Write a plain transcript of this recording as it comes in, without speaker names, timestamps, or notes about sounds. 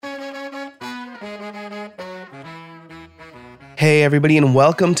Hey everybody, and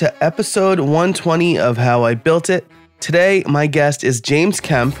welcome to episode 120 of How I Built It. Today, my guest is James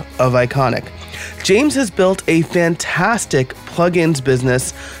Kemp of Iconic. James has built a fantastic plugins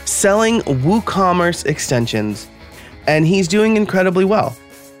business selling WooCommerce extensions, and he's doing incredibly well.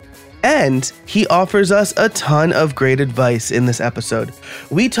 And he offers us a ton of great advice in this episode.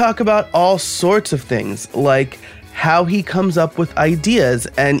 We talk about all sorts of things, like how he comes up with ideas,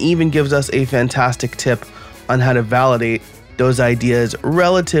 and even gives us a fantastic tip on how to validate those ideas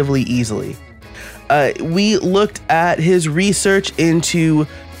relatively easily. We looked at his research into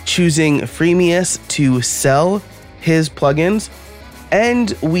choosing freemius to sell his plugins,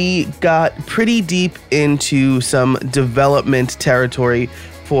 and we got pretty deep into some development territory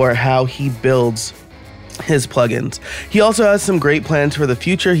for how he builds his plugins. He also has some great plans for the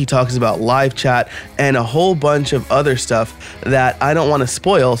future. He talks about live chat and a whole bunch of other stuff that I don't want to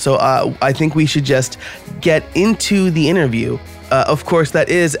spoil, so I think we should just get into the interview. Of course, that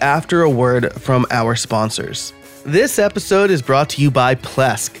is after a word from our sponsors. This episode is brought to you by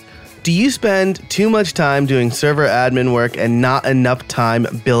Plesk. Do you spend too much time doing server admin work and not enough time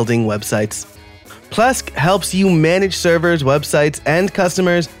building websites? Plesk helps you manage servers, websites, and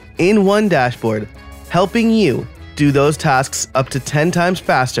customers in one dashboard, helping you do those tasks up to 10 times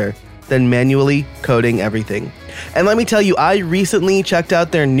faster than manually coding everything. And let me tell you, I recently checked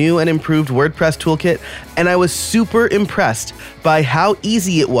out their new and improved WordPress toolkit, and I was super impressed by how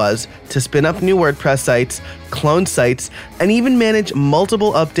easy it was to spin up new WordPress sites, clone sites, and even manage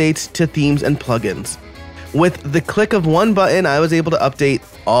multiple updates to themes and plugins. With the click of one button, I was able to update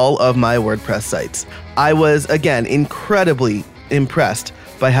all of my WordPress sites. I was, again, incredibly impressed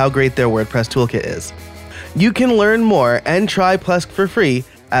by how great their WordPress toolkit is. You can learn more and try Plesk for free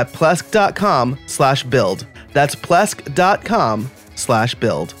at plesk.com/build. That's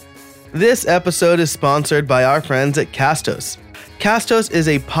plesk.com/build. This episode is sponsored by our friends at Castos. Castos is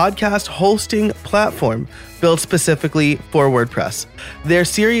a podcast hosting platform built specifically for WordPress. Their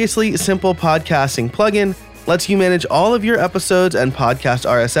seriously simple podcasting plugin lets you manage all of your episodes and podcast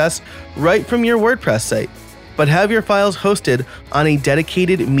RSS right from your WordPress site, but have your files hosted on a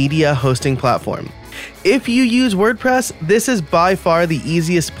dedicated media hosting platform. If you use WordPress, this is by far the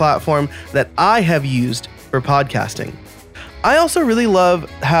easiest platform that I have used for podcasting. I also really love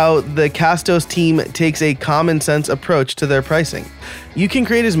how the Castos team takes a common sense approach to their pricing. You can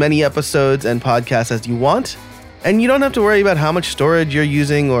create as many episodes and podcasts as you want, and you don't have to worry about how much storage you're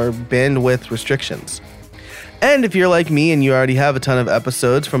using or bandwidth restrictions. And if you're like me and you already have a ton of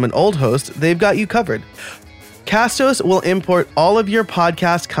episodes from an old host, they've got you covered. Castos will import all of your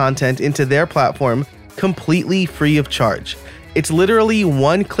podcast content into their platform completely free of charge. It's literally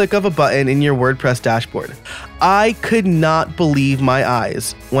one click of a button in your WordPress dashboard. I could not believe my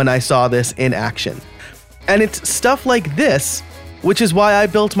eyes when I saw this in action. And it's stuff like this, which is why I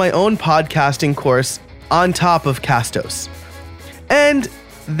built my own podcasting course on top of Castos. And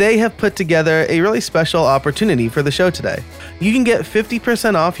they have put together a really special opportunity for the show today. You can get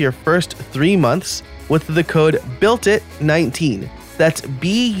 50% off your first 3 months with the code BUILTIT19. That's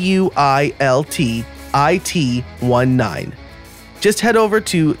BUILTIT19. Just head over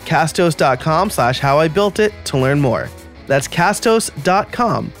to castos.com/howibuiltit to learn more. That's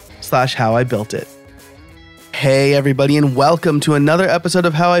castos.com/howibuiltit. Hey everybody, and welcome to another episode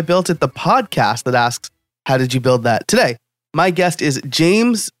of How I Built It, the podcast that asks, how did you build that? Today, my guest is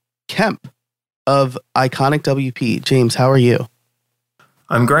James Kemp of Iconic WP. James, how are you?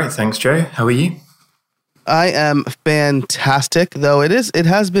 I'm great, thanks, Joe. How are you? I am fantastic, though it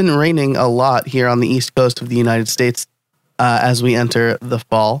has been raining a lot here on the East Coast of the United States as we enter the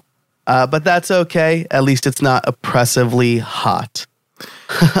fall. But that's okay. At least it's not oppressively hot.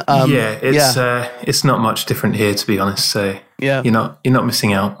 It's not much different here, to be honest. So you're not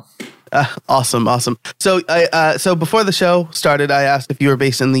missing out. Awesome. So before the show started, I asked if you were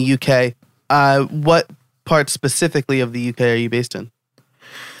based in the UK. What part specifically of the UK are you based in?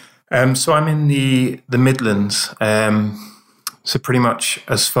 So I'm in the Midlands. So pretty much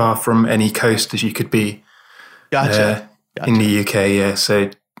as far from any coast as you could be. Gotcha. In the UK, yeah.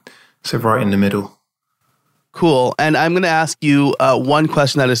 So right in the middle. Cool. And I'm going to ask you one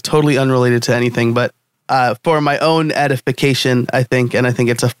question that is totally unrelated to anything, but for my own edification, I think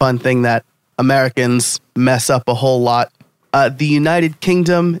it's a fun thing that Americans mess up a whole lot. The United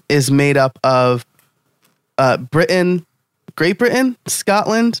Kingdom is made up of Great Britain,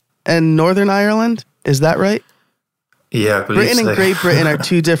 Scotland, and Northern Ireland. Is that right? Yeah, I believe Britain so. and Great Britain are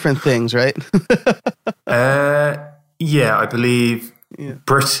two different things, right? Yeah, I believe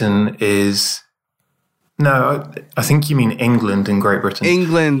Britain is... No, I think you mean England and Great Britain.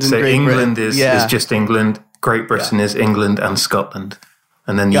 England and Great England Britain. is just England. Great Britain is England and Scotland.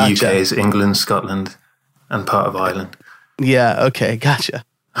 And then the UK is England, Scotland, and part of Ireland. Yeah, okay, gotcha.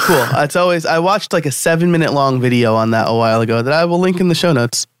 Cool. I watched like a 7-minute long video on that a while ago that I will link in the show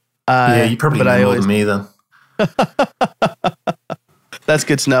notes. Yeah, you probably know more than me then. That's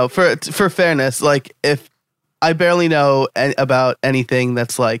good to know. For fairness, like if I barely know about anything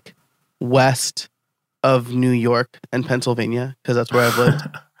that's like west of New York and Pennsylvania, because that's where I've lived.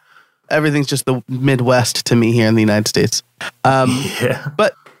 Everything's just the Midwest to me here in the United States.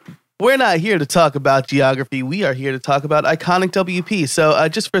 But we're not here to talk about geography. We are here to talk about Iconic WP. So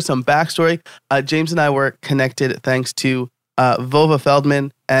just for some backstory, James and I were connected thanks to Vova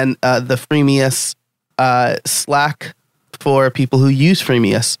Feldman and the Freemius Slack for people who use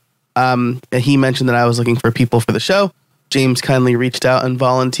Freemius. He mentioned that I was looking for people for the show. James kindly reached out and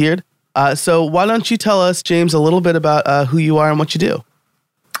volunteered. So why don't you tell us, James, a little bit about who you are and what you do?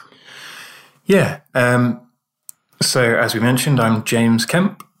 Yeah. So as we mentioned, I'm James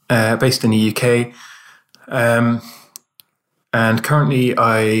Kemp, based in the UK. And currently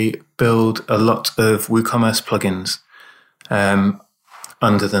I build a lot of WooCommerce plugins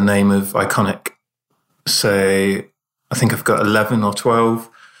under the name of Iconic. So I think I've got 11 or 12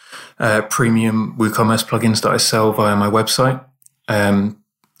 premium WooCommerce plugins that I sell via my website.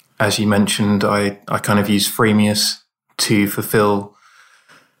 As you mentioned, I kind of use Freemius to fulfill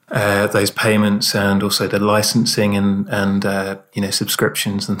those payments and also the licensing and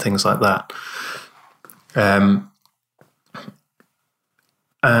subscriptions and things like that.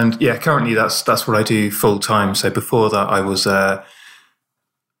 And yeah, currently that's what I do full time. So before that, I was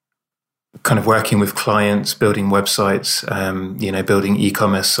kind of working with clients, building websites, building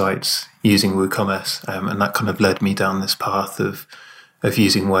e-commerce sites using WooCommerce, and that kind of led me down this path of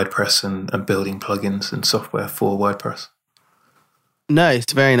using WordPress and building plugins and software for WordPress.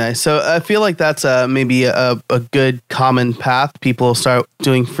 Nice, very nice. So I feel like that's maybe a good common path. People start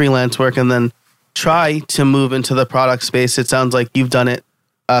doing freelance work and then try to move into the product space. It sounds like you've done it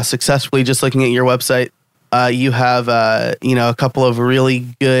successfully. Just looking at your website, you have a couple of really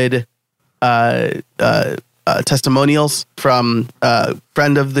good testimonials from a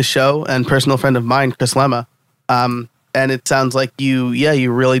friend of the show and personal friend of mine, Chris Lemma. And it sounds like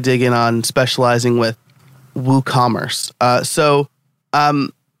you really dig in on specializing with WooCommerce. So are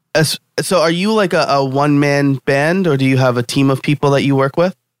you like a one-man band, or do you have a team of people that you work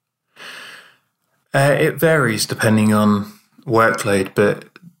with? It varies depending on workload, but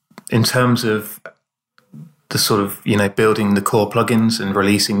in terms of the sort of, building the core plugins and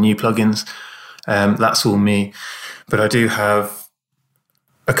releasing new plugins, that's all me. But I do have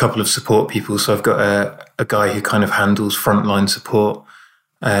a couple of support people. So I've got a guy who kind of handles frontline support.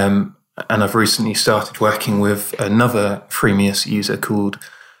 And I've recently started working with another Freemius user called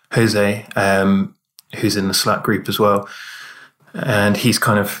Jose, who's in the Slack group as well. And he's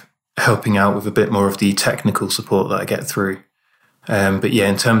kind of helping out with a bit more of the technical support that I get through. But yeah,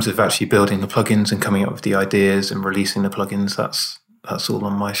 in terms of actually building the plugins and coming up with the ideas and releasing the plugins, that's all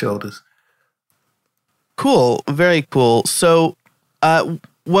on my shoulders. Cool. Very cool. So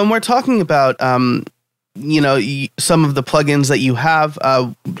when we're talking about, some of the plugins that you have,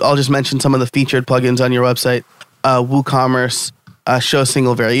 I'll just mention some of the featured plugins on your website. WooCommerce, Show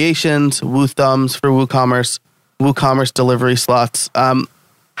Single Variations, WooThumbs for WooCommerce, WooCommerce Delivery Slots.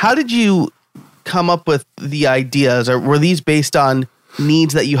 How did you come up with the ideas, or were these based on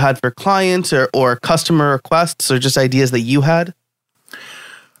needs that you had for clients or customer requests, or just ideas that you had?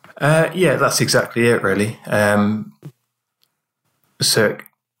 Yeah, that's exactly it, really. So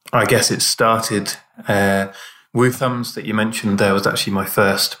I guess it started, WooThumbs that you mentioned there was actually my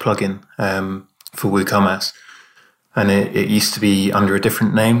first plugin for WooCommerce. And it used to be under a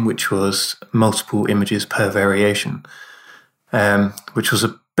different name, which was multiple images per variation, which was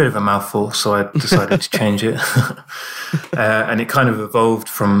a bit of a mouthful, so I decided to change it. And it kind of evolved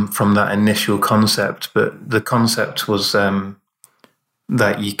from that initial concept, but the concept was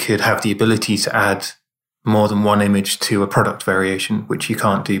that you could have the ability to add more than one image to a product variation, which you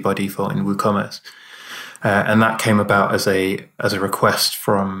can't do by default in WooCommerce. And that came about as a request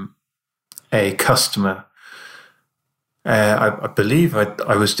from a customer. I believe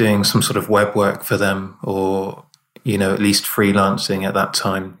I was doing some sort of web work for them, or at least freelancing at that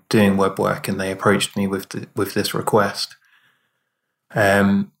time, doing web work, and they approached me with this request.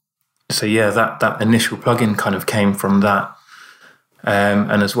 So yeah, that initial plugin kind of came from that.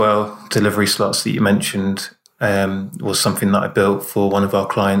 And as well, delivery slots that you mentioned was something that I built for one of our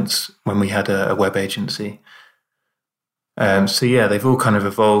clients when we had a web agency. So yeah, they've all kind of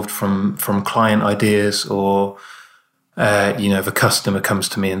evolved from client ideas, or if a customer comes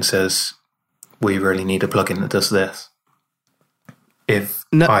to me and says, we really need a plugin that does this. If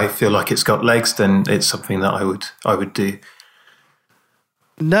No, I feel like it's got legs, then it's something that I would do.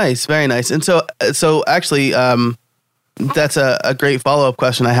 nice, very nice. And so actually, that's a great follow-up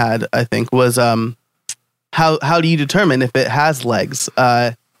question I had, I think, was how do you determine if it has legs?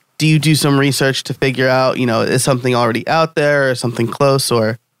 Do you do some research to figure out, is something already out there or something close,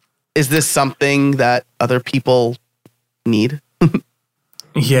 or is this something that other people need?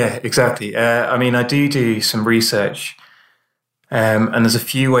 Yeah, exactly. I do some research, and there's a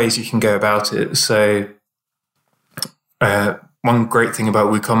few ways you can go about it. So one great thing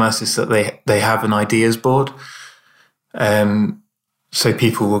about WooCommerce is that they have an ideas board. So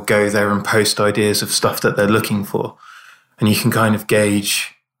people will go there and post ideas of stuff that they're looking for. And you can kind of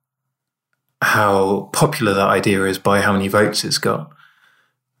gauge how popular that idea is by how many votes it's got.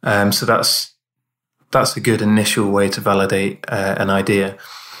 So that's a good initial way to validate an idea.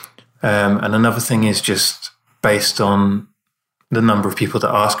 And another thing is just based on the number of people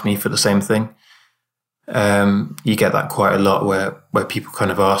that ask me for the same thing. You get that quite a lot where people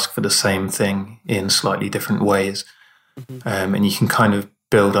kind of ask for the same thing in slightly different ways. Mm-hmm. And you can kind of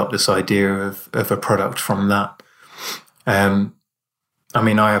build up this idea of a product from that. I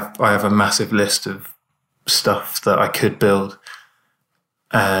have a massive list of stuff that I could build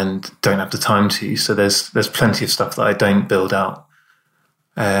and don't have the time to. So there's plenty of stuff that I don't build out.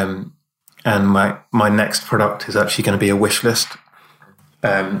 And my next product is actually going to be a wish list,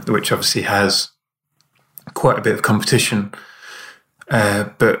 which obviously has quite a bit of competition.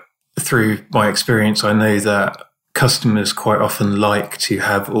 But through my experience, I know that customers quite often like to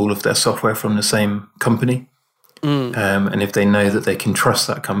have all of their software from the same company. And if they know that they can trust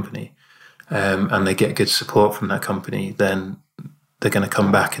that company, and they get good support from that company, then they're going to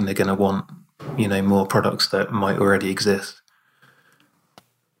come back and they're going to want, more products that might already exist.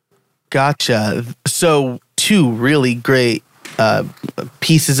 Gotcha. So 2 really great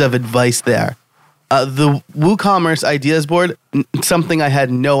pieces of advice there. The WooCommerce ideas board, something I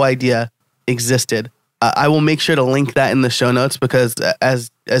had no idea existed. I will make sure to link that in the show notes because, as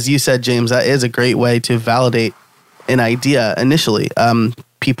you said, James, that is a great way to validate an idea initially.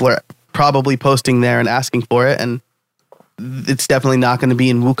 People are probably posting there and asking for it, and it's definitely not going to be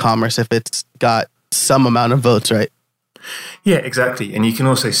in WooCommerce if it's got some amount of votes, right? Yeah, exactly. And you can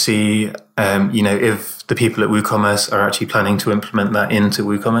also see, if the people at WooCommerce are actually planning to implement that into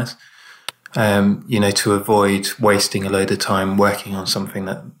WooCommerce, to avoid wasting a load of time working on something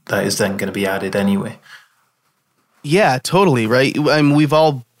that is then going to be added anyway. Yeah, totally, right? We've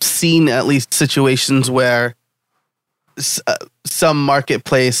all seen at least situations where some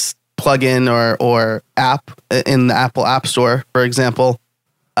marketplace plugin or app in the Apple App Store, for example,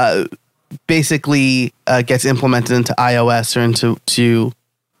 basically gets implemented into iOS or into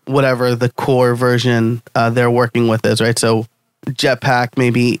whatever the core version they're working with is, right? So Jetpack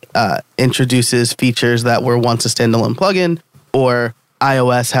maybe introduces features that were once a standalone plugin, or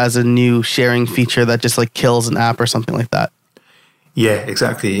iOS has a new sharing feature that just like kills an app or something like that. Yeah,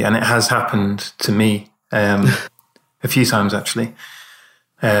 exactly. And it has happened to me a few times, actually.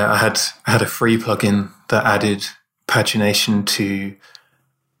 I had a free plugin that added pagination to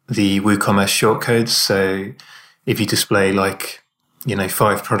the WooCommerce shortcodes. So if you display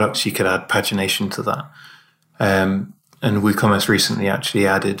 5 products, you could add pagination to that. And WooCommerce recently actually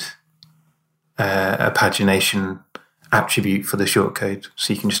added a pagination attribute for the shortcode,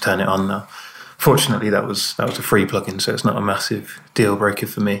 so you can just turn it on now. Fortunately, that was a free plugin, so it's not a massive deal breaker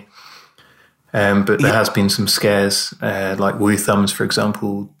for me. But there has been some scares, like WooThumbs, for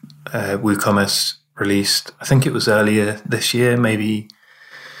example. WooCommerce released, I think it was earlier this year, maybe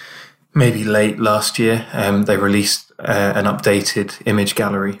late last year. They released an updated image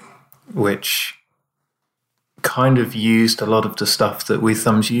gallery, which kind of used a lot of the stuff that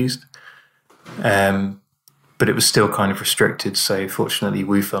WooThumbs used, but it was still kind of restricted. So fortunately,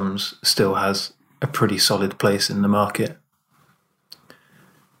 WooThumbs still has a pretty solid place in the market.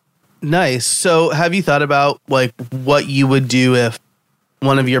 Nice. So have you thought about what you would do if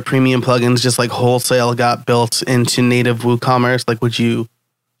one of your premium plugins just wholesale got built into native WooCommerce? Would you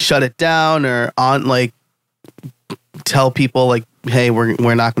shut it down or tell people hey,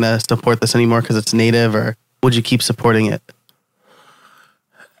 we're not going to support this anymore because it's native, or would you keep supporting it?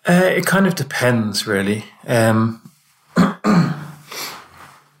 It kind of depends, really. If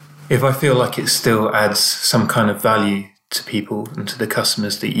I feel like it still adds some kind of value to people and to the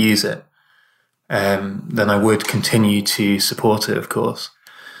customers that use it, then I would continue to support it, of course.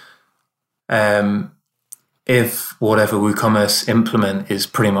 If whatever WooCommerce implement is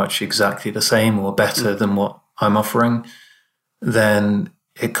pretty much exactly the same or better than what I'm offering, then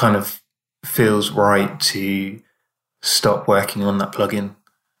it kind of feels right to stop working on that plugin,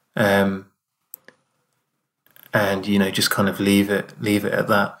 and just kind of leave it at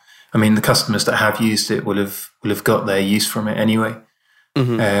that. I mean, the customers that have used it will have got their use from it anyway.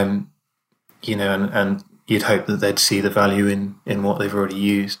 Mm-hmm. And you'd hope that they'd see the value in what they've already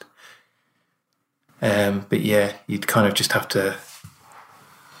used. But yeah, you'd kind of just have to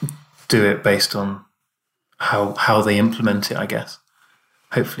do it based on how they implement it, I guess.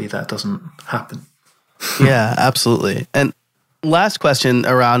 Hopefully that doesn't happen. Yeah, absolutely. And last question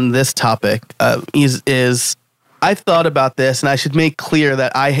around this topic is I've thought about this, and I should make clear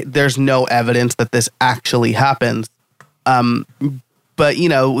that there's no evidence that this actually happens. But,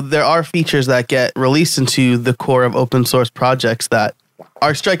 there are features that get released into the core of open source projects that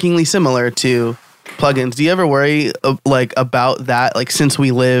are strikingly similar to plugins. Do you ever worry about that? Like, since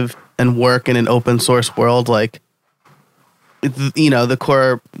we live and work in an open source world, the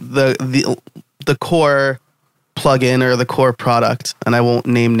core plugin or the core product, and I won't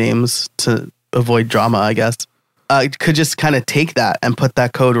name names to avoid drama, I guess, could just kind of take that and put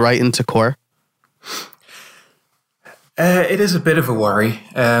that code right into core? It is a bit of a worry.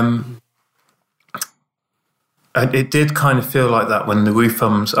 It did kind of feel like that when the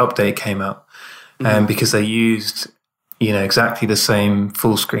WooThums update came out, because they used, exactly the same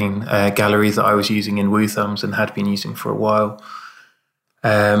full screen gallery that I was using in WooThums and had been using for a while.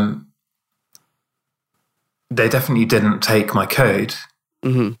 They definitely didn't take my code,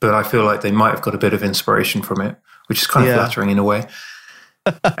 but I feel like they might have got a bit of inspiration from it, which is kind of flattering in a way.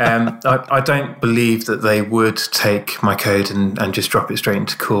 I don't believe that they would take my code and just drop it straight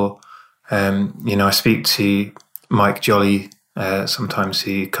into core. I speak to Mike Jolly sometimes,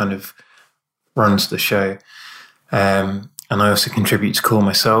 who kind of runs the show, and I also contribute to core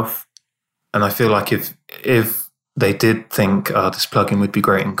myself. And I feel like if they did think, this plugin would be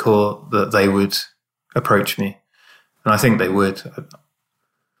great in core, that they would approach me, and I think they would.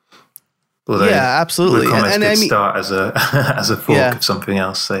 Although absolutely. WooCommerce did start as a fork of something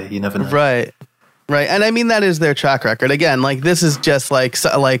else, so you never know. Right. And I mean, that is their track record. Again, this is just like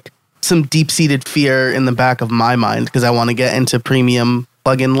some deep-seated fear in the back of my mind because I want to get into premium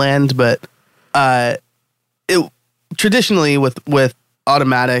plugin land. But traditionally with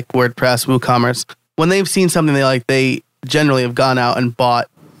Automatic, WordPress, WooCommerce, when they've seen something they like, they generally have gone out and bought.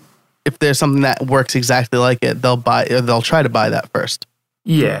 If there's something that works exactly like it, they'll try to buy that first.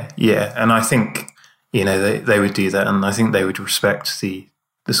 Yeah. And I think, they would do that, and I think they would respect the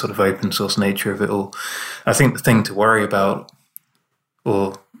sort of open source nature of it all. I think the thing to worry about,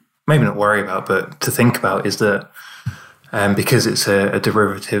 or maybe not worry about, but to think about, is that because it's a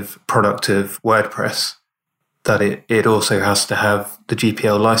derivative product of WordPress, that it also has to have the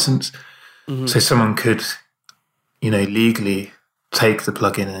GPL license. Mm-hmm. So someone could, legally take the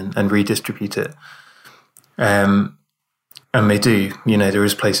plugin and redistribute it. And they do, there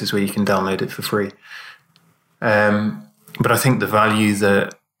is places where you can download it for free. But I think the value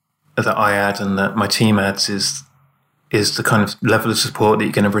that I add and that my team adds is the kind of level of support that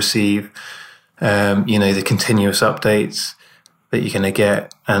you're going to receive, the continuous updates that you're going to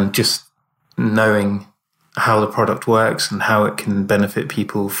get, and just knowing how the product works and how it can benefit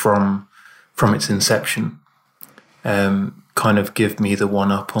people from its inception, kind of give me the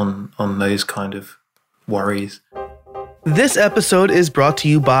one-up on those kind of worries. This episode is brought to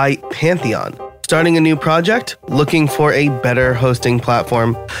you by Pantheon. Starting a new project? Looking for a better hosting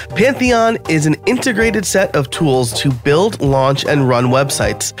platform? Pantheon is an integrated set of tools to build, launch, and run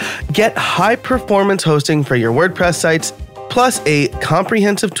websites. Get high-performance hosting for your WordPress sites, plus a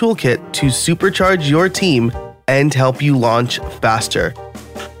comprehensive toolkit to supercharge your team and help you launch faster.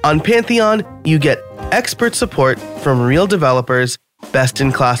 On Pantheon, you get expert support from real developers,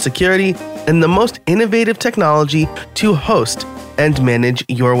 best-in-class security, and the most innovative technology to host and manage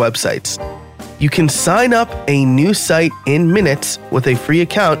your websites. You can sign up a new site in minutes with a free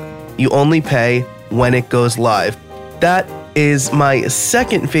account. You only pay when it goes live. That is my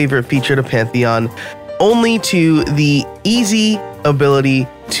second favorite feature to Pantheon, only to the easy ability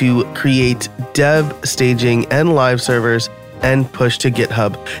to create dev, staging, and live servers and push to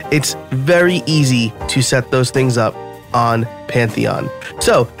GitHub. It's very easy to set those things up on Pantheon.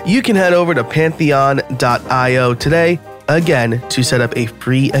 So you can head over to pantheon.io today, again, to set up a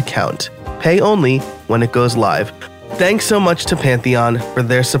free account. Pay only when it goes live. Thanks so much to Pantheon for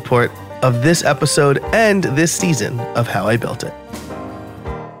their support of this episode and this season of How I Built It.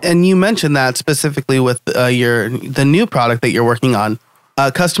 And you mentioned that specifically with the new product that you're working on.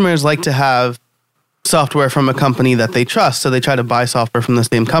 Customers like to have software from a company that they trust, so they try to buy software from the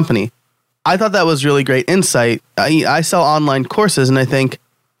same company. I thought that was really great insight. I sell online courses, and I think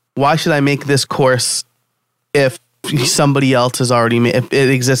why should I make this course if somebody else has already made, if it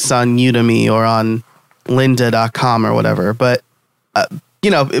exists on Udemy or on lynda.com or whatever. But,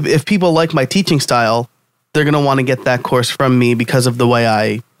 if people like my teaching style, they're going to want to get that course from me because of the way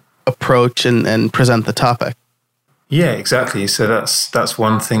I approach and present the topic. Yeah, exactly. So that's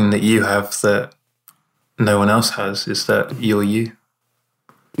one thing that you have that no one else has, is that you're you.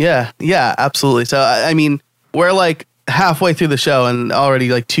 Yeah, absolutely. So, I mean, we're like halfway through the show and already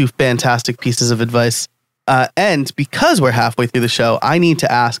like 2 fantastic pieces of advice. And because we're halfway through the show, I need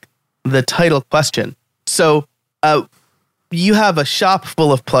to ask the title question. So, you have a shop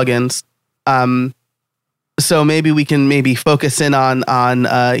full of plugins. So maybe we can focus in on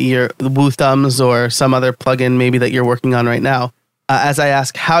your WooThumbs or some other plugin maybe that you're working on right now. As I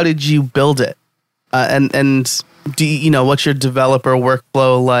ask, how did you build it? And do you what's your developer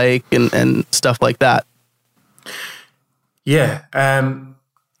workflow like and stuff like that? Yeah,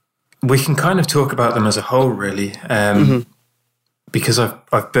 we can kind of talk about them as a whole, really, because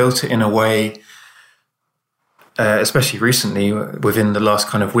I've built it in a way, especially recently, within the last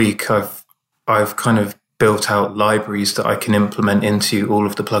kind of week, I've kind of built out libraries that I can implement into all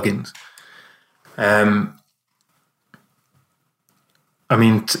of the plugins.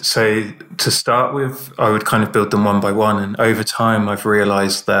 So to start with, I would kind of build them one by one, and over time, I've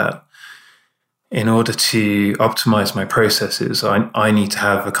realized that in order to optimize my processes, I need to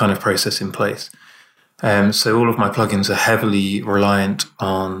have a kind of process in place. So all of my plugins are heavily reliant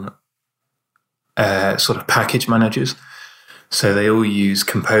on sort of package managers. So they all use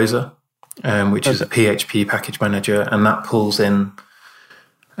Composer, which is a PHP package manager, and that pulls in,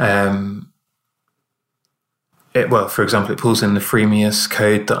 for example, it pulls in the freemius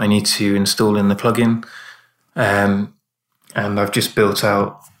code that I need to install in the plugin. And I've just built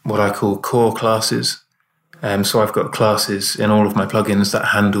out what I call core classes. So I've got classes in all of my plugins that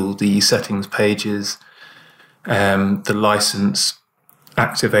handle the settings pages, the license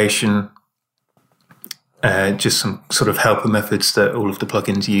activation, just some sort of helper methods that all of the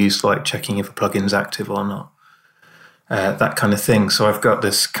plugins use, like checking if a plugin's active or not, that kind of thing. So I've got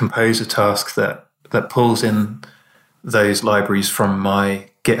this Composer task that pulls in those libraries from my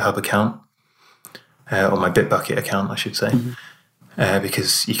GitHub account, or my Bitbucket account, I should say,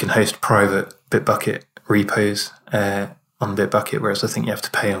 because you can host private Bitbucket repos on Bitbucket, whereas I think you have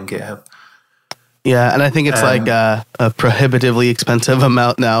to pay on GitHub. Yeah, and I think it's like a prohibitively expensive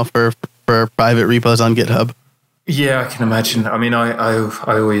amount now for private repos on GitHub. Yeah, I can imagine. I mean, I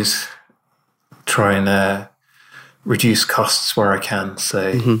always try and reduce costs where I can.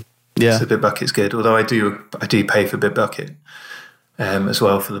 So yeah, so Bitbucket's good. Although I do pay for Bitbucket as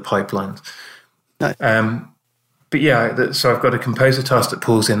well for the pipelines. Nice. But yeah, so I've got a Composer task that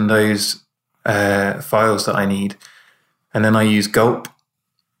pulls in those files that I need, and then I use Gulp.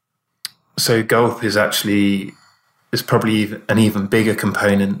 So Gulp is probably an even bigger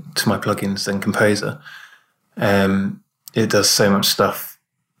component to my plugins than Composer. It does so much stuff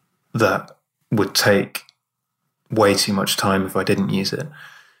that would take way too much time if I didn't use it.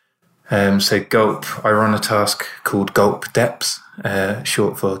 So Gulp, I run a task called Gulp Deps,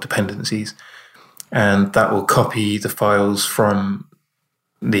 short for dependencies, and that will copy the files from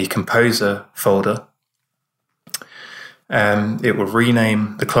the Composer folder. It will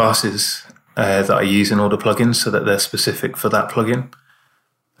rename the classes that I use in all the plugins so that they're specific for that plugin.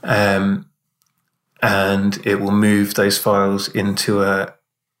 And it will move those files into a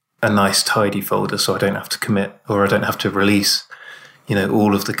nice tidy folder, so I don't have to commit, or I don't have to release,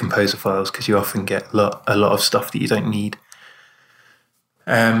 all of the Composer files, because you often get a lot of stuff that you don't need.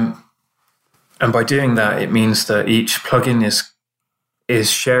 And by doing that, it means that each plugin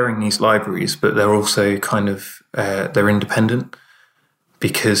is sharing these libraries, but they're also kind of they're independent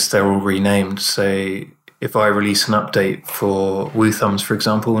because they're all renamed. So if I release an update for WooThumbs, for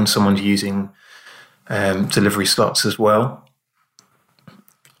example, and someone's using delivery slots as well,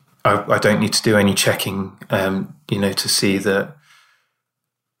 I don't need to do any checking, to see that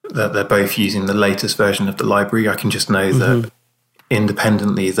they're both using the latest version of the library. I can just know that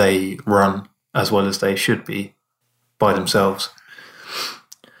independently they run as well as they should be by themselves.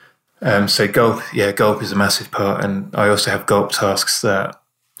 So Gulp is a massive part, and I also have Gulp tasks that,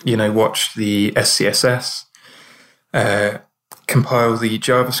 watch the SCSS, compile the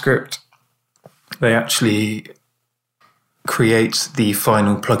JavaScript. They actually create the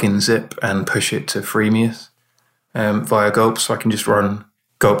final plugin zip and push it to freemius via Gulp, so I can just run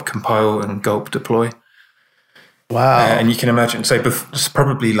Gulp compile and Gulp deploy. Wow. And you can imagine, so it's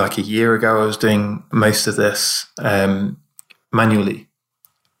probably like a year ago, I was doing most of this manually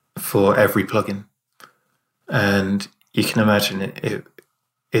for every plugin. And you can imagine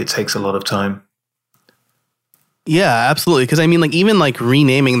it takes a lot of time. Yeah, absolutely. Because I mean, like even like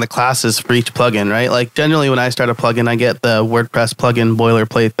renaming the classes for each plugin, right? Like generally when I start a plugin, I get the WordPress plugin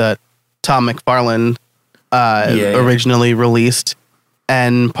boilerplate that Tom McFarlane originally released.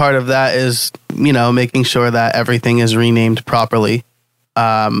 And part of that is, making sure that everything is renamed properly.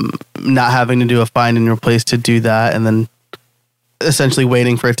 Not having to do a find and replace to do that, and then essentially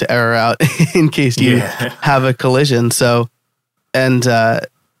waiting for it to error out in case you have a collision. So, and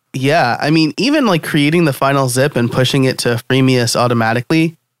I mean, even like creating the final zip and pushing it to Freemius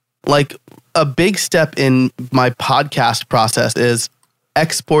automatically, like a big step in my podcast process is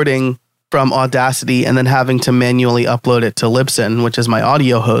exporting from Audacity and then having to manually upload it to Libsyn, which is my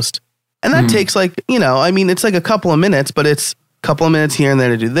audio host. And that takes like, I mean, it's like a couple of minutes, but it's a couple of minutes here and there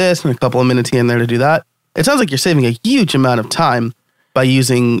to do this and a couple of minutes here and there to do that. It sounds like you're saving a huge amount of time by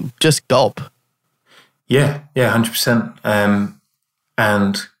using just Gulp. Yeah, 100%.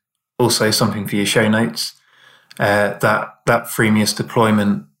 And also something for your show notes. That Freemius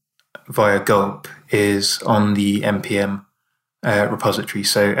deployment via Gulp is on the NPM repository,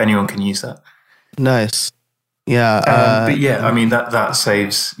 so anyone can use that. Nice. Yeah. But yeah, I mean that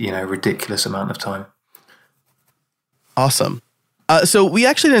saves a ridiculous amount of time. Awesome. So we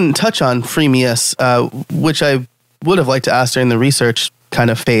actually didn't touch on Freemius, which I would have liked to ask during the research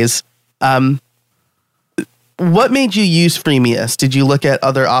kind of phase. What made you use Freemius? Did you look at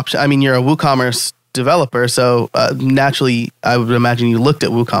other options? I mean, you're a WooCommerce developer, so naturally, I would imagine you looked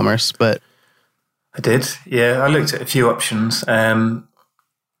at WooCommerce, but... I did, yeah. I looked at a few options.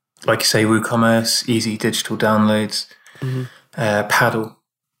 Like you say, WooCommerce, easy digital downloads, Paddle.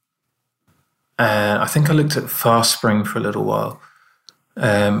 I think I looked at FastSpring for a little while,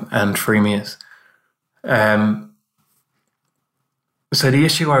 and Freemius. So the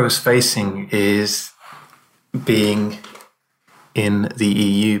issue I was facing is being in the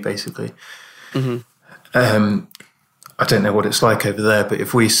EU, basically. I don't know what it's like over there, but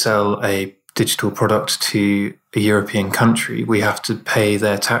if we sell a digital product to a European country, we have to pay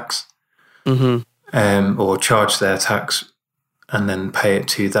their tax or charge their tax and then pay it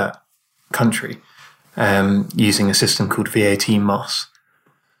to that country using a system called VAT MOS,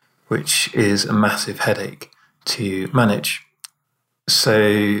 which is a massive headache to manage.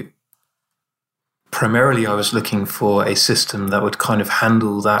 So primarily I was looking for a system that would kind of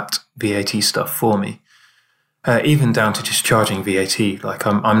handle that VAT stuff for me. Even down to just charging VAT. Like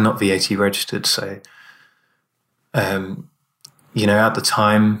I'm not VAT registered, so at the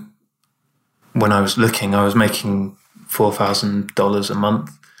time when I was looking, I was making $4,000 a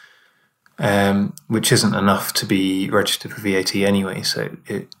month, which isn't enough to be registered for VAT anyway. So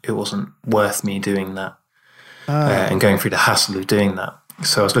it wasn't worth me doing that and going through the hassle of doing that.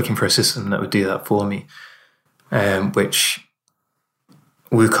 So I was looking for a system that would do that for me, which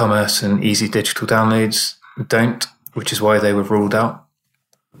WooCommerce and Easy Digital Downloads don't, which is why they were ruled out.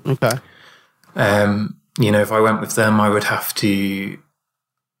 Okay. If I went with them, I would have to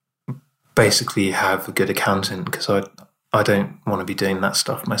basically have a good accountant because I don't want to be doing that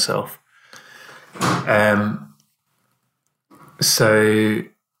stuff myself. I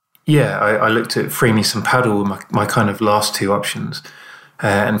looked at Freemius and Paddle, my kind of last two options.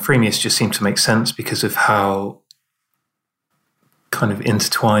 And Freemius just seemed to make sense because of how kind of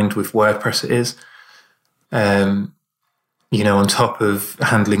intertwined with WordPress it is. On top of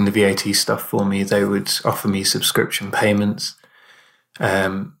handling the VAT stuff for me, they would offer me subscription payments,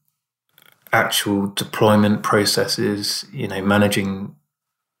 actual deployment processes, managing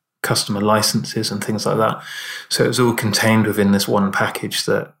customer licenses and things like that. So it was all contained within this one package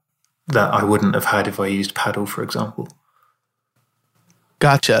that I wouldn't have had if I used Paddle, for example.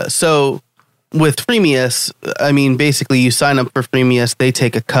 Gotcha. So with Freemius, I mean, basically you sign up for Freemius, they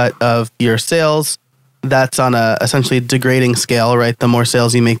take a cut of your sales. That's on a essentially degrading scale, right? The more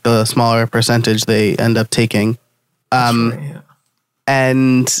sales you make, the smaller percentage they end up taking. Right, yeah.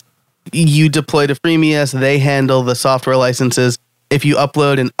 And you deploy to Freemius, they handle the software licenses. If you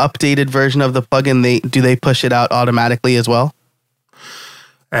upload an updated version of the plugin, do they push it out automatically as well?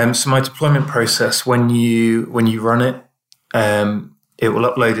 So my deployment process, when you run it, it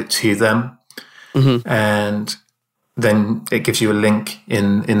will upload it to them, and then it gives you a link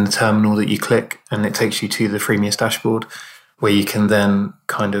in the terminal that you click, and it takes you to the Freemius dashboard where you can then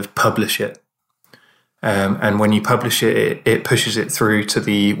kind of publish it. And when you publish it, it pushes it through to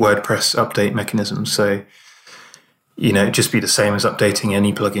the WordPress update mechanism. So, it'd just be the same as updating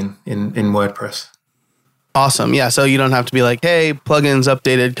any plugin in WordPress. Awesome. Yeah. So you don't have to be like, hey, plugins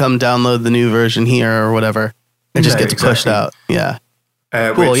updated, come download the new version here or whatever. It just gets pushed out. Yeah.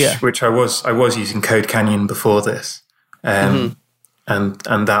 Which I was using Code Canyon before this. And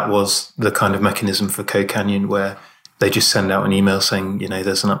that was the kind of mechanism for Code Canyon, where they just send out an email saying,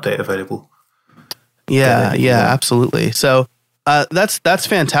 there's an update available. Yeah, absolutely. So that's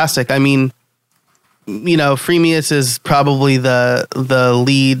fantastic. I mean, Freemius is probably the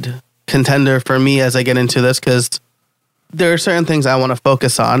lead contender for me as I get into this, because there are certain things I want to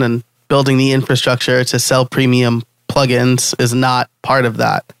focus on, and building the infrastructure to sell premium plugins is not part of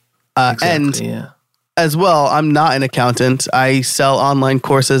that. As well, I'm not an accountant. I sell online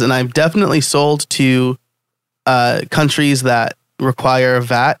courses, and I've definitely sold to countries that require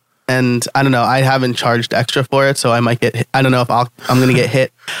VAT. And I don't know, I haven't charged extra for it, so I might get, I don't know if I'm going to get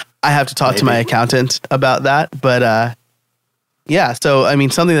hit. I have to talk to my accountant about that. But yeah, so I mean,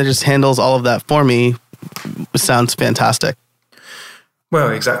 something that just handles all of that for me sounds fantastic. Well,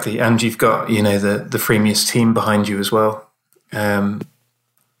 exactly. And you've got, the Freemius team behind you as well.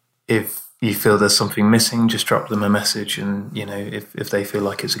 If you feel there's something missing, just drop them a message, and, if they feel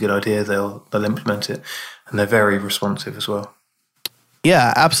like it's a good idea, they'll implement it. And they're very responsive as well.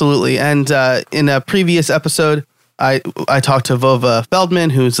 Yeah, absolutely. And in a previous episode, I talked to Vova Feldman,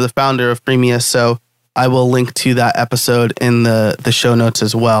 who's the founder of Freemius. So I will link to that episode in the show notes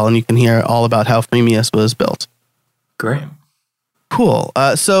as well. And you can hear all about how Freemius was built. Great. Cool.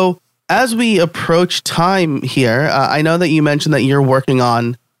 So as we approach time here, I know that you mentioned that you're working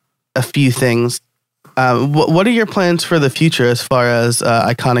on a few things. What are your plans for the future as far as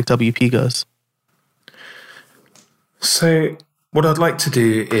Iconic WP goes? So what I'd like to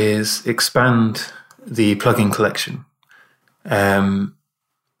do is expand the plugin collection.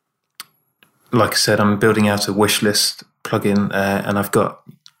 Like I said, I'm building out a wish list plugin, and I've got,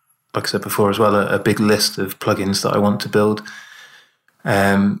 like I said before as well, a big list of plugins that I want to build.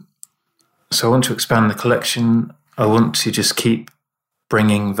 So I want to expand the collection. I want to just keep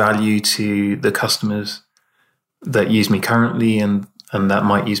bringing value to the customers that use me currently and that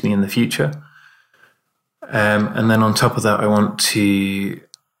might use me in the future. And then on top of that, I want to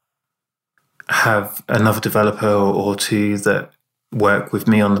have another developer or two that work with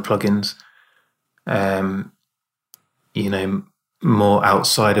me on the plugins, more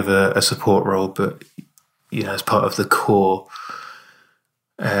outside of a support role, but, as part of the core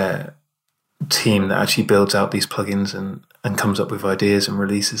team that actually builds out these plugins and comes up with ideas and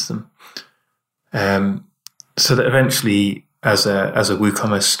releases them. So that eventually, as a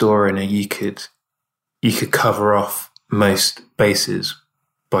WooCommerce store owner, you could cover off most bases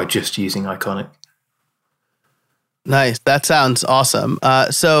by just using Iconic. Nice. That sounds awesome.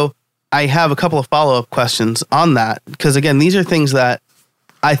 So I have a couple of follow-up questions on that, because again, these are things that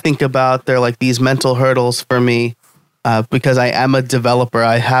I think about. They're like these mental hurdles for me, because I am a developer.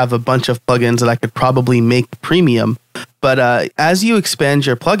 I have a bunch of plugins that I could probably make premium. But as you expand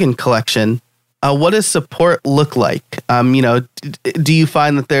your plugin collection, what does support look like? Do you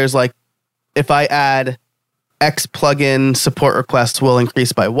find that there's like, if I add X plugin, support requests will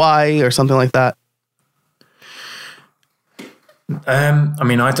increase by Y or something like that?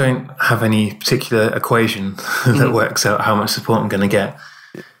 I don't have any particular equation that works out how much support I'm going to get.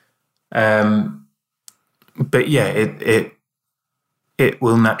 But yeah, it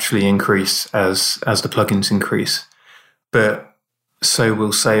will naturally increase as the plugins increase. But so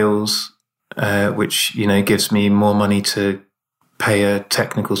will sales, which, gives me more money to pay a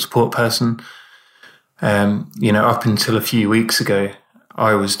technical support person. Up until a few weeks ago,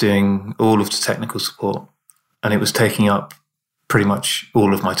 I was doing all of the technical support, and it was taking up pretty much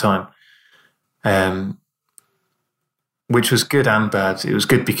all of my time, which was good and bad. It was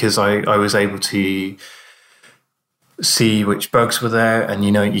good because I was able to see which bugs were there, and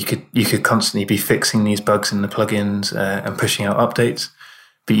you could constantly be fixing these bugs in the plugins and pushing out updates.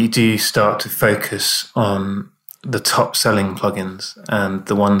 But you do start to focus on the top selling plugins, and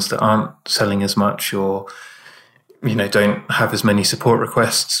the ones that aren't selling as much or don't have as many support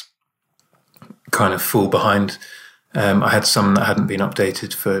requests kind of fall behind. I had some that hadn't been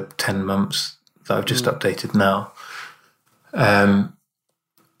updated for 10 months that I've just updated now.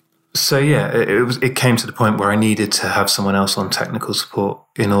 So yeah, it came to the point where I needed to have someone else on technical support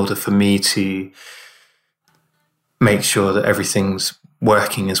in order for me to make sure that everything's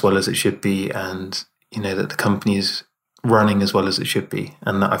working as well as it should be, and that the company is running as well as it should be,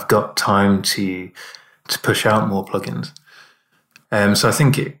 and that I've got time to push out more plugins. So I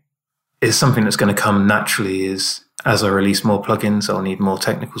think it is something that's going to come naturally. As I release more plugins, I'll need more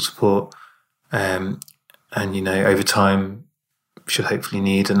technical support, and over time, should hopefully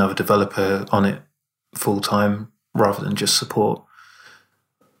need another developer on it full time rather than just support.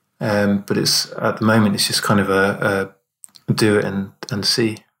 But at the moment, it's just kind of a do it and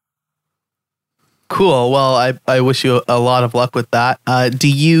see. Cool. Well, I wish you a lot of luck with that. Do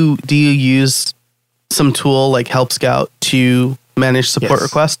you use some tool like Help Scout to manage support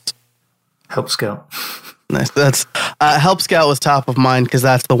requests? Help Scout. Nice. That's Help Scout was top of mind because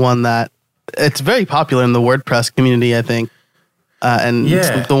that's the one that it's very popular in the WordPress community, I think, and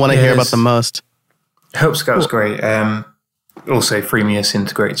it's the one I hear about the most. Help Scout's great. Also, Freemius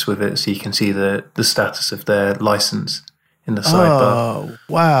integrates with it, so you can see the status of their license in the sidebar. Oh,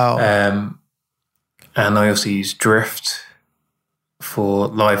 wow. And I also use Drift for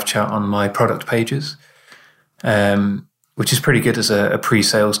live chat on my product pages, which is pretty good as a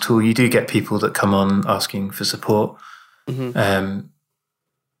pre-sales tool. You do get people that come on asking for support,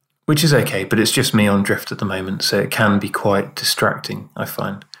 which is okay, but it's just me on Drift at the moment, so it can be quite distracting, I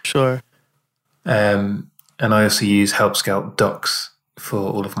find. Sure. And I also use Help Scout Docs for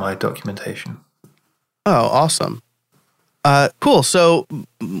all of my documentation. Oh, awesome. Cool. So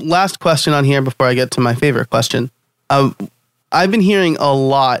last question on here before I get to my favorite question. I've been hearing a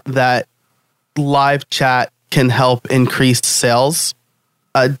lot that live chat can help increase sales.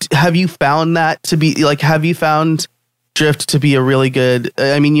 Have you found that to be have you found Drift to be a really good,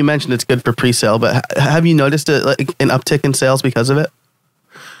 I mean, you mentioned it's good for pre-sale, but have you noticed an uptick in sales because of it?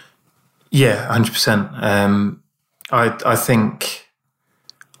 Yeah, 100%. I think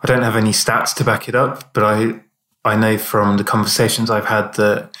I don't have any stats to back it up, but I know from the conversations I've had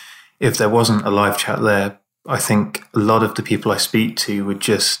that if there wasn't a live chat there, I think a lot of the people I speak to would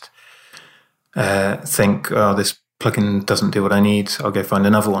just think, oh, this plugin doesn't do what I need, I'll go find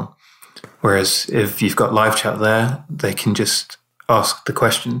another one. Whereas if you've got live chat there, they can just ask the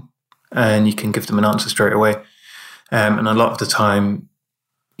question and you can give them an answer straight away. And a lot of the time,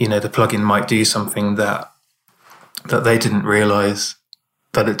 the plugin might do something that they didn't realize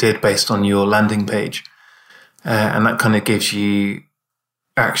that it did based on your landing page. And that kind of gives you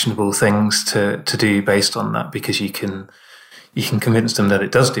actionable things to do based on that, because you can convince them that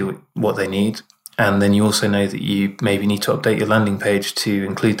it does do what they need. And then you also know that you maybe need to update your landing page to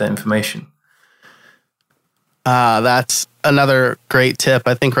include that information. That's another great tip.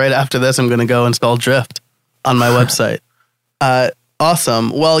 I think right after this, I'm going to go install Drift on my website. Awesome.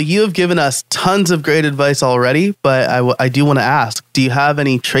 Well, you have given us tons of great advice already, but I do want to ask, do you have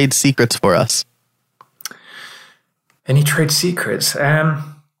any trade secrets for us? Any trade secrets? I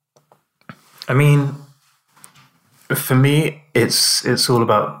mean, for me, it's all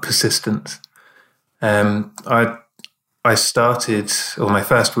about persistence. I started, or my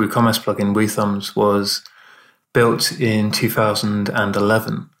first WooCommerce plugin, WooThumbs, was built in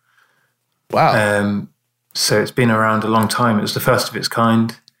 2011. Wow. So it's been around a long time. It was the first of its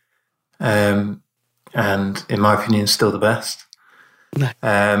kind, and in my opinion, still the best.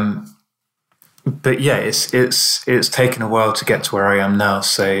 But yeah, it's taken a while to get to where I am now.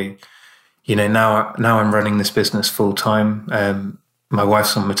 So, now I'm running this business full time. My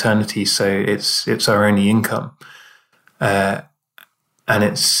wife's on maternity, so it's our only income, and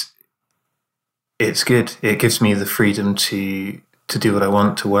it's good. It gives me the freedom to do what I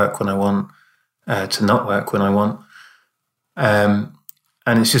want, to work when I want, to not work when I want, and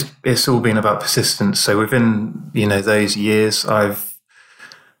it's all been about persistence. So within those years, I've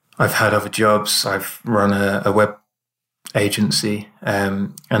had other jobs. I've run a web agency,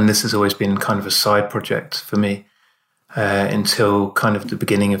 and this has always been kind of a side project for me. Until kind of the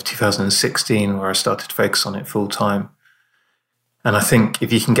beginning of 2016, where I started to focus on it full time. And I think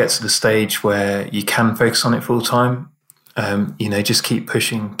if you can get to the stage where you can focus on it full time, just keep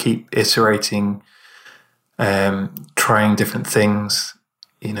pushing, keep iterating, trying different things,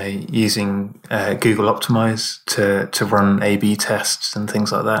 using Google Optimize to run A/B tests and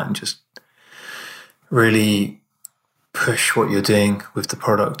things like that, and just really push what you're doing with the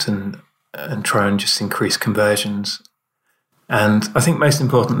product and try and just increase conversions. And I think most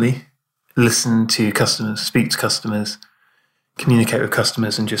importantly, listen to customers, speak to customers, communicate with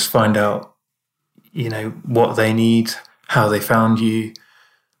customers, and just find out, what they need, how they found you,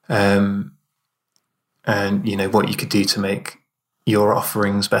 and, what you could do to make your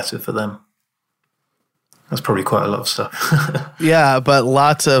offerings better for them. That's probably quite a lot of stuff. Yeah, but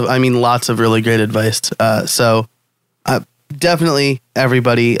lots of really great advice. So definitely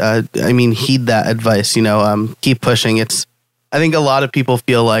everybody, heed that advice, keep pushing. I think a lot of people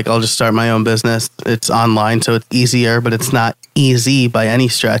feel like I'll just start my own business. It's online, so it's easier, but it's not easy by any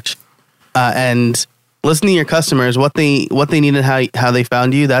stretch. And listen to your customers, what they need and how they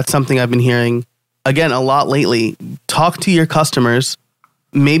found you. That's something I've been hearing, again, a lot lately. Talk to your customers,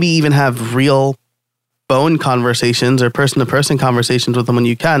 maybe even have real phone conversations or person-to-person conversations with them when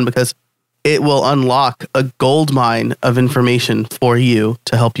you can, because it will unlock a gold mine of information for you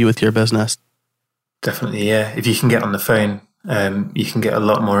to help you with your business. Definitely, yeah. If you can get on the phone, you can get a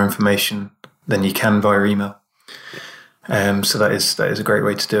lot more information than you can via email. So that is a great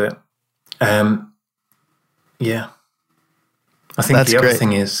way to do it. Yeah. I think the other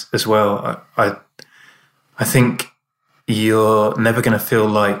thing is as well, I think you're never going to feel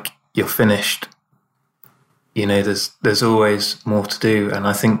like you're finished. You know, there's always more to do. And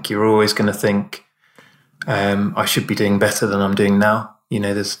I think you're always going to think, I should be doing better than I'm doing now. You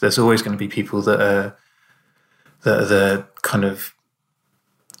know, there's always going to be people that are the kind of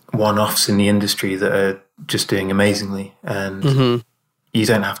one-offs in the industry that are just doing amazingly. And you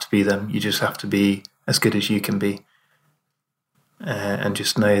don't have to be them. You just have to be as good as you can be. And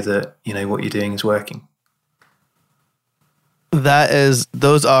just know that, you know, what you're doing is working.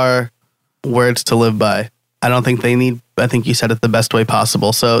 Those are words to live by. I think you said it the best way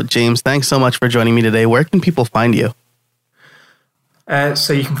possible. So James, thanks so much for joining me today. Where can people find you?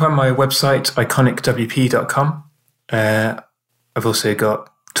 So you can find my website, iconicwp.com. I've also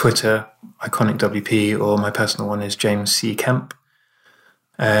got Twitter, iconicwp, or my personal one is James C. Kemp.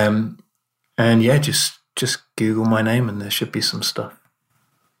 And yeah, just Google my name and there should be some stuff.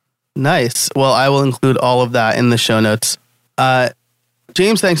 Nice. Well, I will include all of that in the show notes.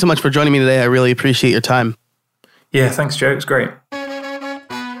 James, thanks so much for joining me today. I really appreciate your time. Yeah, thanks, Joe. It's great.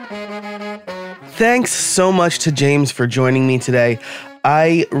 Thanks so much to James for joining me today.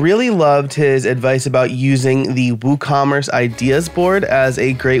 I really loved his advice about using the WooCommerce ideas board as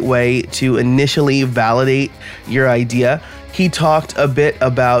a great way to initially validate your idea. He talked a bit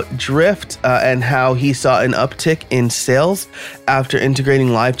about Drift and how he saw an uptick in sales after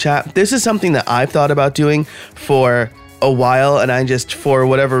integrating live chat. This is something that I've thought about doing for a while, and I just, for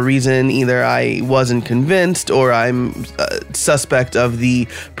whatever reason, either I wasn't convinced or I'm suspect of the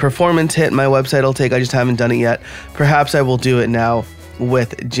performance hit my website will take. I just haven't done it yet. Perhaps I will do it now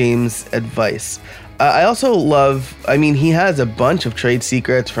with James' advice. I also love, he has a bunch of trade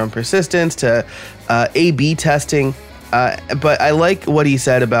secrets from persistence to A/B testing, but I like what he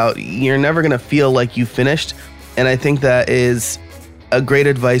said about you're never going to feel like you finished, and I think that is a great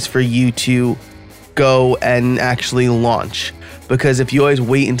advice for you to go and actually launch, because if you always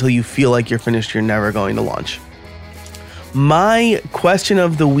wait until you feel like you're finished, you're never going to launch. My question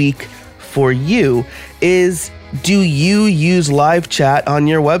of the week for you is, do you use live chat on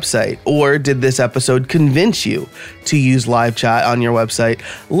your website, or did this episode convince you to use live chat on your website?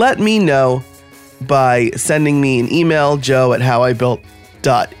 Let me know by sending me an email,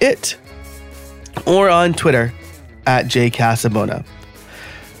 joe@howibuilt.it, or on Twitter @jcasabona.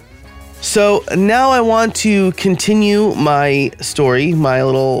 So now I want to continue my story, my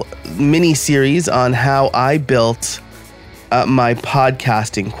little mini series on how I built my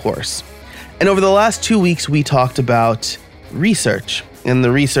podcasting course. And over the last 2 weeks, we talked about research and the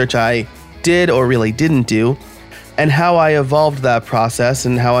research I did or really didn't do, and how I evolved that process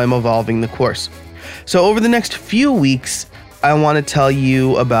and how I'm evolving the course. So over the next few weeks, I want to tell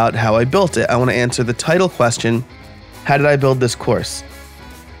you about how I built it. I want to answer the title question, how did I build this course?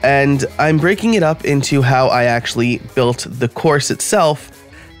 And I'm breaking it up into how I actually built the course itself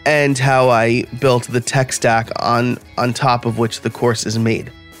and how I built the tech stack on top of which the course is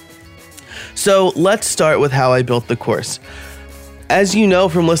made. So let's start with how I built the course. As you know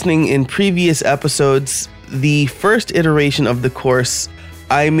from listening in previous episodes, the first iteration of the course,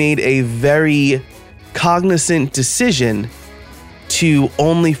 I made a very cognizant decision to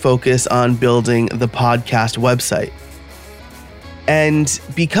only focus on building the podcast website. And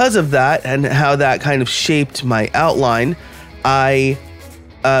because of that and how that kind of shaped my outline, I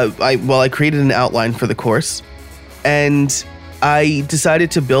created an outline for the course, and I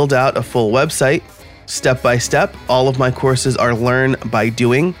decided to build out a full website step by step. All of my courses are learn by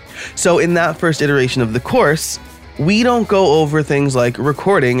doing. So in that first iteration of the course, we don't go over things like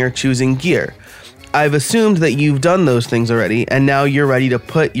recording or choosing gear. I've assumed that you've done those things already, and now you're ready to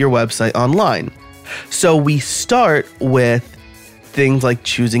put your website online. So we start with things like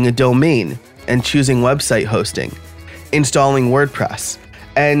choosing a domain and choosing website hosting, installing WordPress.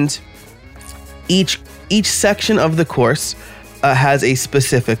 And each section of the course has a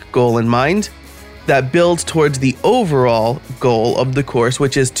specific goal in mind that builds towards the overall goal of the course,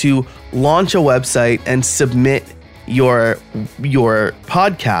 which is to launch a website and submit your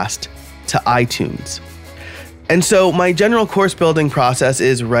podcast to iTunes. And so my general course building process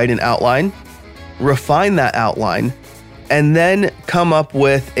is write an outline, refine that outline, and then come up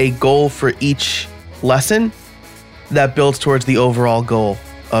with a goal for each lesson that builds towards the overall goal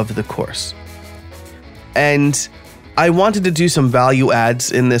of the course. And I wanted to do some value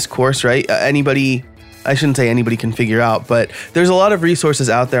adds in this course, right? I shouldn't say anybody can figure out, but there's a lot of resources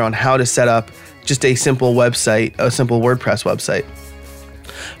out there on how to set up just a simple website, a simple WordPress website.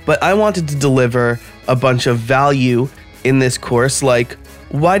 But I wanted to deliver a bunch of value in this course, like,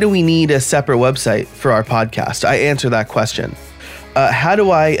 why do we need a separate website for our podcast? I answer that question. How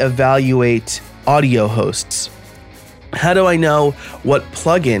do I evaluate audio hosts? How do I know what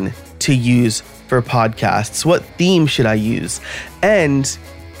plugin to use for podcasts? What theme should I use? And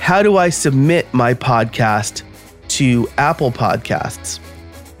how do I submit my podcast to Apple Podcasts?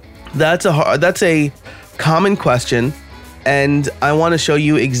 That's a common question, and I want to show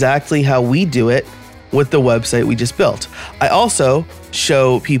you exactly how we do it with the website we just built. I also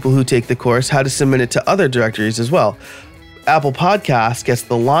show people who take the course how to submit it to other directories as well. Apple Podcasts gets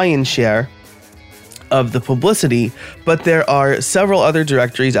the lion's share of the publicity, but there are several other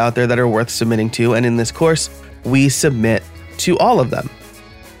directories out there that are worth submitting to, and in this course, we submit to all of them.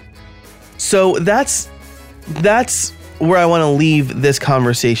 So that's where I want to leave this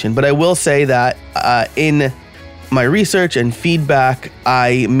conversation, but I will say that in my research and feedback,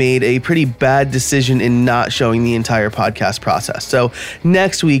 I made a pretty bad decision in not showing the entire podcast process. So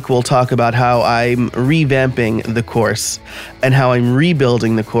next week, we'll talk about how I'm revamping the course and how I'm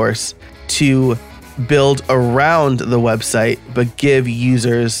rebuilding the course to build around the website, but give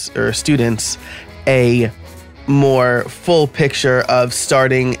users or students a more full picture of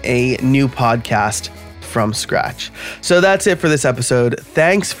starting a new podcast from scratch. So that's it for this episode.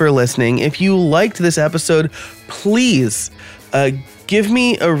 Thanks for listening. If you liked this episode, please give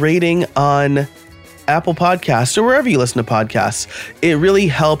me a rating on Apple Podcasts or wherever you listen to podcasts. It really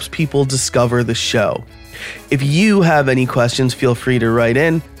helps people discover the show. If you have any questions, feel free to write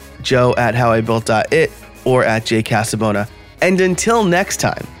in, joe@howibuilt.it or @jcasabona. And until next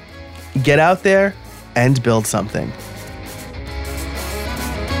time, get out there and build something.